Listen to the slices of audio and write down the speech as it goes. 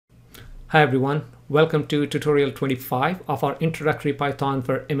Hi everyone, welcome to tutorial 25 of our Introductory Python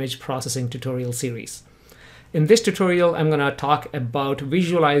for Image Processing tutorial series. In this tutorial, I'm going to talk about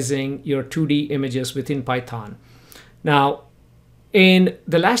visualizing your 2D images within Python. Now, in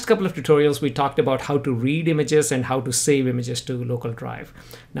the last couple of tutorials, we talked about how to read images and how to save images to local drive.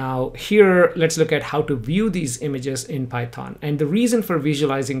 Now here, let's look at how to view these images in Python. And the reason for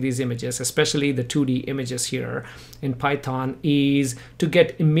visualizing these images, especially the 2D images here in Python, is to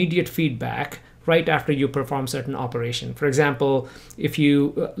get immediate feedback right after you perform certain operation. For example, if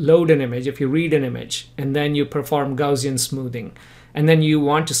you load an image, if you read an image, and then you perform Gaussian smoothing, and then you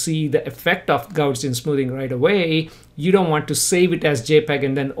want to see the effect of Gaussian smoothing right away, you don't want to save it as JPEG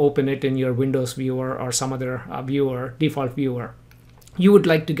and then open it in your Windows viewer or some other viewer, default viewer. You would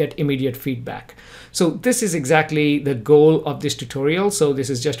like to get immediate feedback. So this is exactly the goal of this tutorial. So this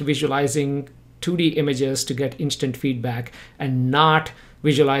is just visualizing 2D images to get instant feedback and not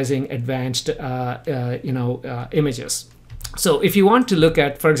visualizing advanced images. So if you want to look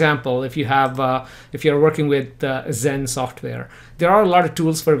at, for example, if you're working with Zen software, there are a lot of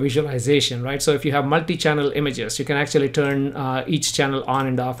tools for visualization, right? So if you have multi-channel images, you can actually turn each channel on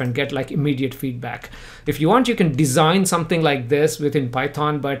and off and get like immediate feedback. If you want, you can design something like this within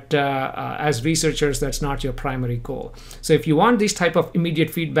Python, but as researchers, that's not your primary goal. So if you want this type of immediate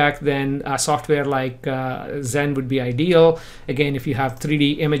feedback, then software like Zen would be ideal. Again, if you have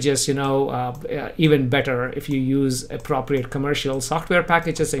 3D images, even better if you use appropriate commercial software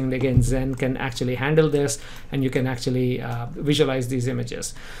packages, and again Zen can actually handle this and you can actually visualize these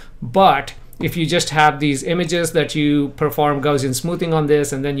images. But if you just have these images that you perform Gaussian smoothing on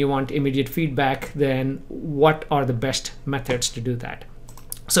this and then you want immediate feedback, then what are the best methods to do that?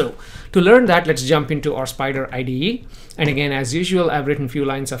 So to learn that, let's jump into our Spider IDE. And again, as usual, I've written a few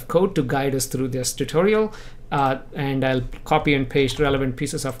lines of code to guide us through this tutorial. And I'll copy and paste relevant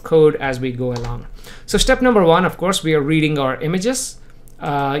pieces of code as we go along. So step number one, of course, we are reading our images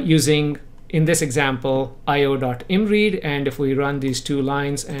using, in this example, io.imread. And if we run these two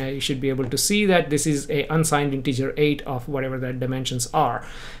lines, you should be able to see that this is a unsigned integer 8 of whatever the dimensions are.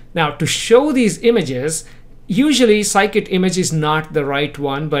 Now, to show these images, usually scikit-image is not the right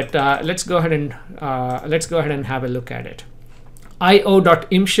one, but let's go ahead and have a look at it.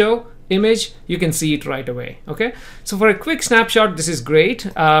 io.imshow image, you can see it right away. Okay, so for a quick snapshot, this is great.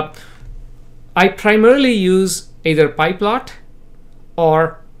 I primarily use either pyplot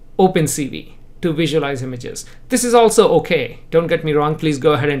or OpenCV to visualize images. This is also okay, don't get me wrong. Please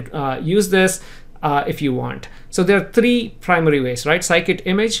go ahead and use this if you want. So there are three primary ways, right?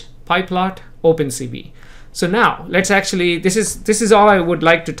 Scikit-image, pyplot, OpenCV. So now let's actually, this is all I would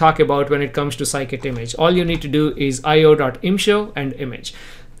like to talk about when it comes to scikit-image. All you need to do is io.imshow and image.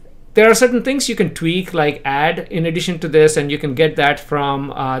 There are certain things you can tweak, like add in addition to this, and you can get that from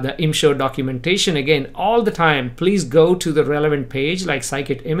the imshow documentation. Again, all the time, please go to the relevant page like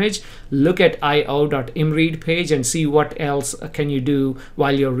scikit-image, look at io.imread page and see what else can you do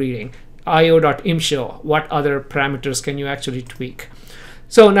while you're reading. io.imshow, what other parameters can you actually tweak?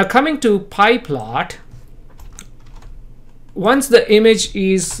 So now coming to pyplot, once the image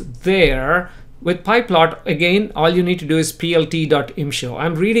is there, with pyplot, again, all you need to do is plt.imshow.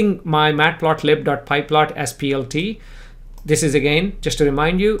 I'm reading my matplotlib.pyplot as plt. This is, again, just to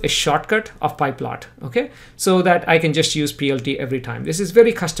remind you, a shortcut of pyplot, okay? So that I can just use plt every time. This is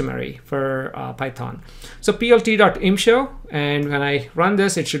very customary for Python. So plt.imshow, and when I run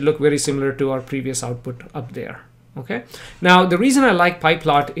this, it should look very similar to our previous output up there. Okay. Now the reason I like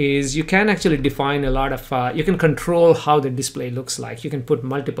pyplot is you can actually define a lot of, you can control how the display looks like. You can put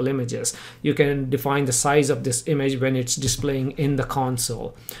multiple images. You can define the size of this image when it's displaying in the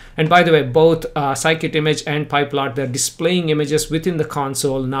console. And by the way, both scikit-image and pyplot, they're displaying images within the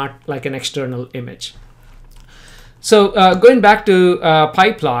console, not like an external image. So going back to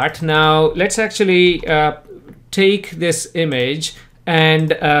pyplot, now let's actually take this image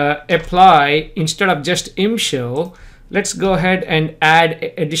and apply, instead of just imshow, let's go ahead and add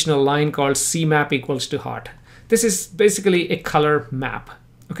an additional line called cmap equals to hot. This is basically a color map.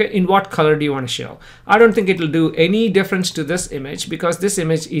 Okay, in what color do you want to show? I don't think it'll do any difference to this image because this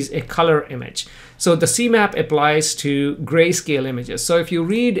image is a color image. So the cmap applies to grayscale images. So if you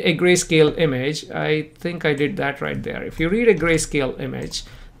read a grayscale image, I think I did that right there. If you read a grayscale image,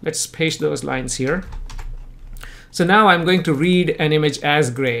 let's paste those lines here. So now I'm going to read an image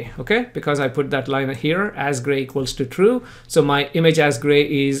as gray, okay? Because I put that line here, as gray equals to true. So my image as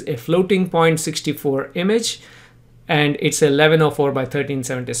gray is a floating point 64 image. and it's 1104 by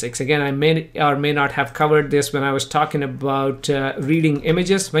 1376. Again, I may or may not have covered this when I was talking about reading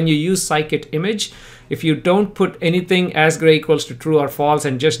images. When you use scikit-image, if you don't put anything as gray equals to true or false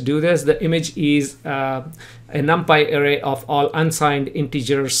and just do this, the image is a numpy array of all unsigned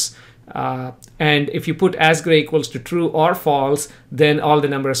integers. And if you put as gray equals to true or false, then all the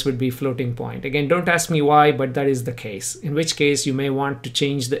numbers would be floating point. Again, don't ask me why, but that is the case, in which case you may want to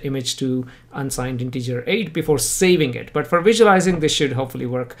change the image to unsigned integer 8 before saving it. But for visualizing, this should hopefully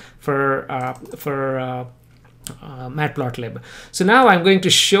work for matplotlib. So now I'm going to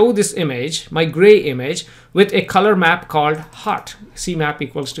show this image, my gray image, with a color map called hot. CMap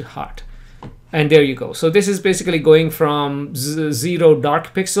equals to hot. And there you go. So this is basically going from 0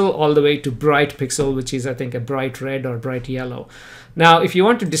 dark pixel all the way to bright pixel, which is I think a bright red or bright yellow. Now, if you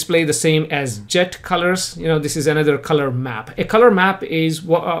want to display the same as jet colors, this is another color map. A color map is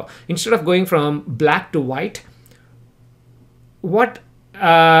instead of going from black to white, what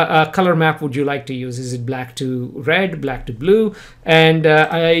color map would you like to use? Is it black to red, black to blue? And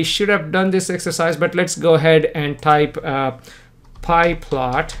I should have done this exercise, but let's go ahead and type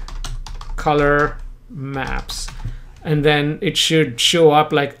pyplot color maps, and then it should show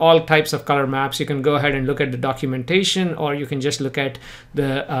up like all types of color maps. You can go ahead and look at the documentation, or you can just look at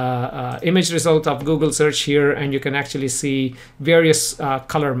the image result of Google search here, and you can actually see various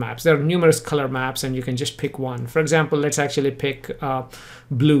color maps. There are numerous color maps, and you can just pick one. For example, let's actually pick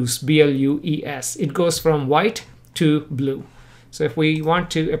blues, BLUES. It goes from white to blue. So if we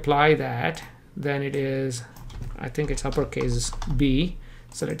want to apply that, then it is, I think it's uppercase B.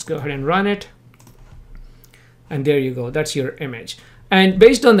 So let's go ahead and run it. And there you go. That's your image. And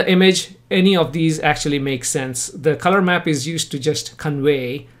based on the image, any of these actually make sense. The color map is used to just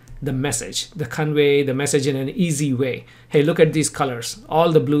convey the message, in an easy way. Hey, look at these colors.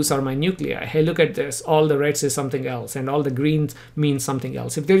 All the blues are my nuclei. Hey, look at this. All the reds is something else, and all the greens mean something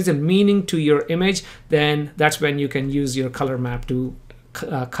else. If there is a meaning to your image, then that's when you can use your color map to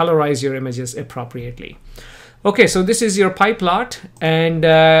colorize your images appropriately. Okay, so this is your pyplot, and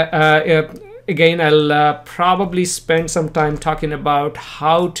again, I'll probably spend some time talking about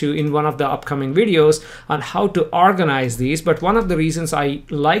how to, in one of the upcoming videos, on how to organize these. But one of the reasons I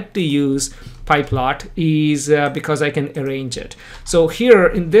like to use pyplot is because I can arrange it. So here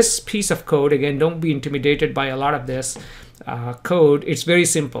in this piece of code, again, don't be intimidated by a lot of this code. It's very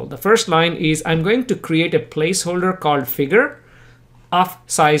simple. The first line is I'm going to create a placeholder called figure of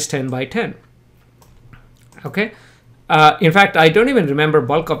size 10 by 10. Okay. In fact, I don't even remember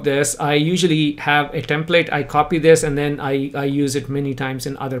bulk of this. I usually have a template. I copy this and then I use it many times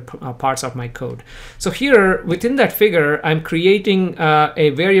in other parts of my code. So here within that figure, I'm creating a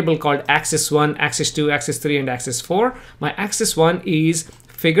variable called axis1, axis2, axis3, and axis4. My axis1 is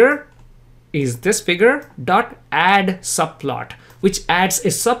figure, is this figure dot add subplot, which adds a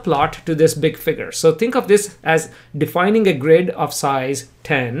subplot to this big figure. So think of this as defining a grid of size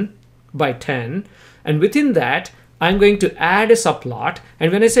 10 by 10. And within that, I'm going to add a subplot.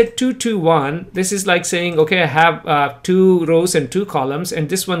 And when I said 2, 2, 1, this is like saying, okay, I have 2 rows and 2 columns, and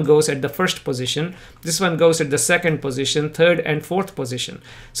this one goes at the first position. This one goes at the second position, third and fourth position.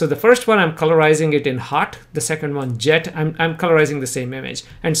 So the first one, I'm colorizing it in hot. The second one, jet. I'm colorizing the same image,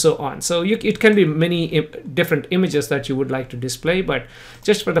 and so on. So it can be many different images that you would like to display, but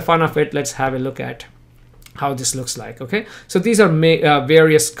just for the fun of it, let's have a look at how this looks like. Okay, so these are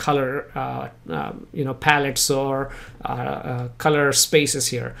various color palettes or color spaces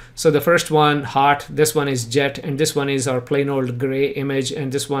here. So the first one, hot, this one is jet, and this one is our plain old gray image,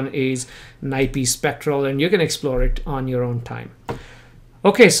 and this one is NIPE spectral, and you can explore it on your own time.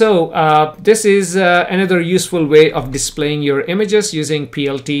 Okay, so this is another useful way of displaying your images using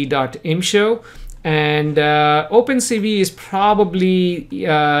plt.imshow. And OpenCV is probably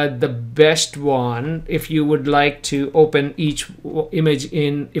the best one if you would like to open each image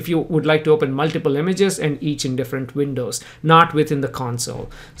if you would like to open multiple images and each in different windows, not within the console.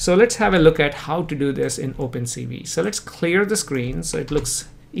 So let's have a look at how to do this in OpenCV. So let's clear the screen so it looks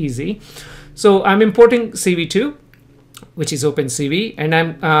easy. So I'm importing CV2, which is OpenCV, and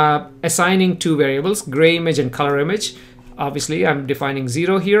I'm assigning 2 variables, gray image and color image. Obviously, I'm defining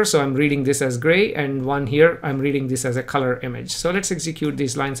 0 here, so I'm reading this as gray, and 1 here, I'm reading this as a color image. So let's execute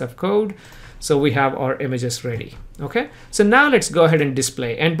these lines of code. So we have our images ready. Okay, so now let's go ahead and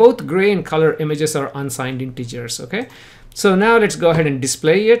display. And both gray and color images are unsigned integers. Okay, so now let's go ahead and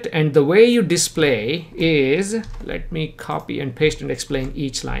display it. And the way you display is, let me copy and paste and explain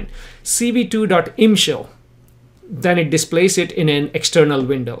each line. cv2.imshow. Then it displays it in an external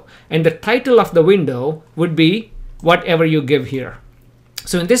window. And the title of the window would be whatever you give here.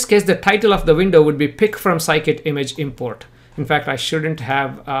 So in this case, the title of the window would be pick from scikit-image import. In fact, I shouldn't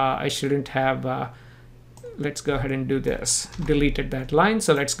have let's go ahead and do this. Deleted that line.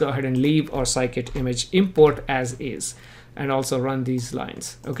 So let's go ahead and leave our scikit-image import as is, and also run these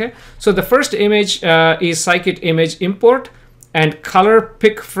lines. Okay. So the first image is scikit-image import, and color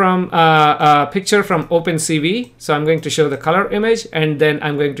pick from picture from OpenCV. So I'm going to show the color image, and then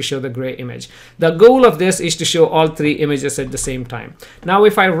I'm going to show the gray image. The goal of this is to show all three images at the same time. Now,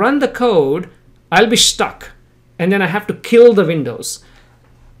 if I run the code, I'll be stuck, and then I have to kill the windows.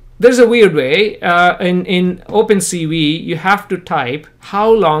 There's a weird way. In OpenCV, you have to type how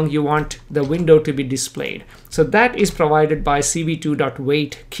long you want the window to be displayed. So that is provided by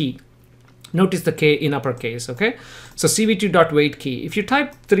cv2.wait key. Notice the K in uppercase, okay? So cv2.wait key. If you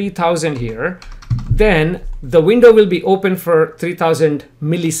type 3000 here, then the window will be open for 3000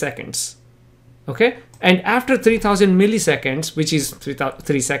 milliseconds, okay? And after 3000 milliseconds, which is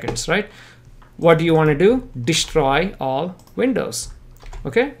 3 seconds, right? What do you want to do? Destroy all windows,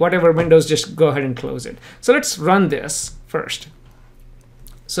 okay? Whatever windows, just go ahead and close it. So let's run this first.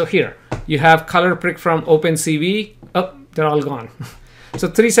 So here, you have color pick from OpenCV. Oh, they're all gone. So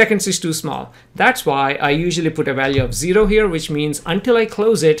 3 seconds is too small. That's why I usually put a value of 0 here, which means until I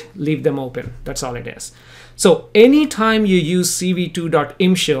close it, leave them open. That's all it is. So anytime you use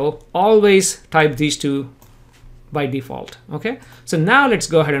cv2.imshow, always type these two by default. Okay. So now let's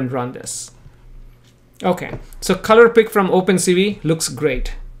go ahead and run this. Okay. So color pick from OpenCV looks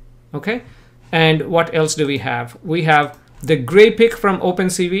great. Okay. And what else do we have? We have the gray pick from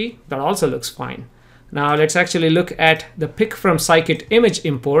OpenCV. That also looks fine. Now let's actually look at the pick from scikit-image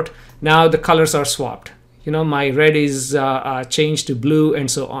import. Now the colors are swapped. You know, my red is changed to blue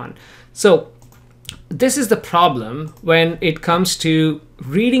and so on. So this is the problem when it comes to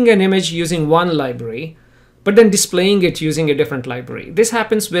reading an image using one library, but then displaying it using a different library. This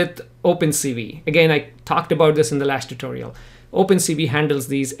happens with OpenCV. Again, I talked about this in the last tutorial. OpenCV handles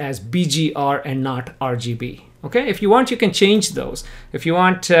these as BGR and not RGB. Okay, if you want, you can change those. If you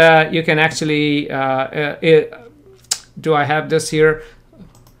want, you can actually, do I have this here?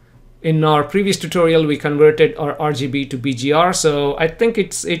 In our previous tutorial, we converted our RGB to BGR. So I think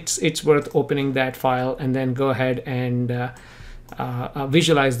it's worth opening that file and then go ahead and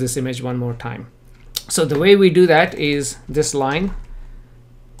visualize this image one more time. So the way we do that is this line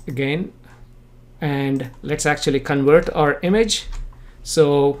again, and let's actually convert our image.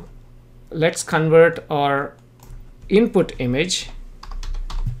 So let's convert our input image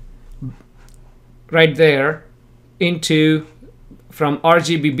right there into from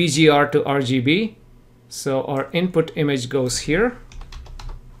RGB BGR to RGB. So our input image goes here,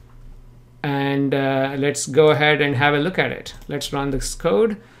 and let's go ahead and have a look at it. Let's run this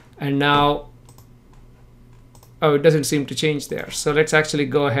code, and now, oh, it doesn't seem to change there. So let's actually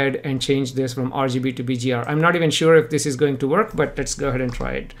go ahead and change this from RGB to BGR. I'm not even sure if this is going to work, but let's go ahead and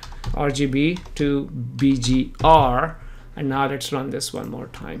try it. RGB to BGR, and now let's run this one more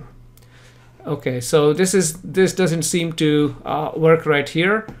time. Okay, so this doesn't seem to work right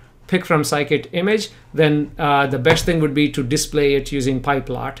here. Pick from scikit-image, then the best thing would be to display it using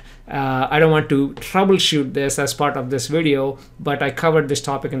pyplot. I don't want to troubleshoot this as part of this video, but I covered this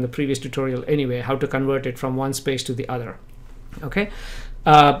topic in the previous tutorial anyway, how to convert it from one space to the other. Okay.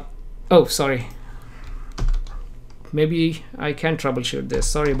 Oh, sorry. Maybe I can troubleshoot this.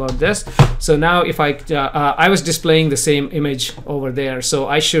 Sorry about this. So now if I was displaying the same image over there, so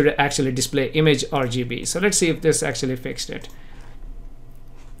I should actually display image RGB. So let's see if this actually fixed it.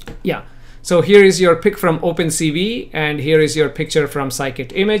 Yeah, so here is your pick from OpenCV, and here is your picture from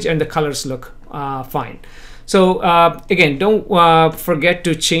scikit-image, and the colors look fine. So again, don't forget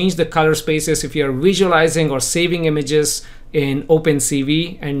to change the color spaces if you're visualizing or saving images in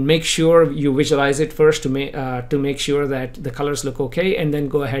OpenCV, and make sure you visualize it first to make sure that the colors look okay, and then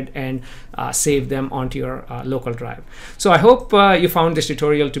go ahead and save them onto your local drive. So I hope you found this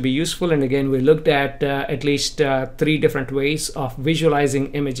tutorial to be useful, and again, we looked at least 3 different ways of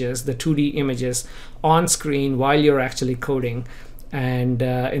visualizing images, the 2D images on screen while you're actually coding. And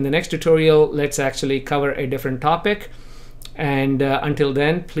in the next tutorial, let's actually cover a different topic. And until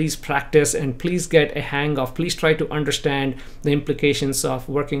then, please practice and please get a hang of, please try to understand the implications of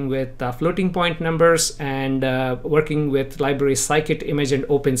working with floating point numbers and working with libraries scikit-image and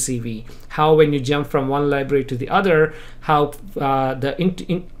OpenCV. How when you jump from one library to the other, how the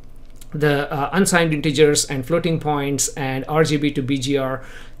unsigned integers and floating points and RGB to BGR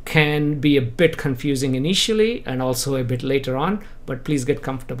can be a bit confusing initially and also a bit later on, but please get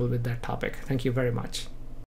comfortable with that topic. Thank you very much.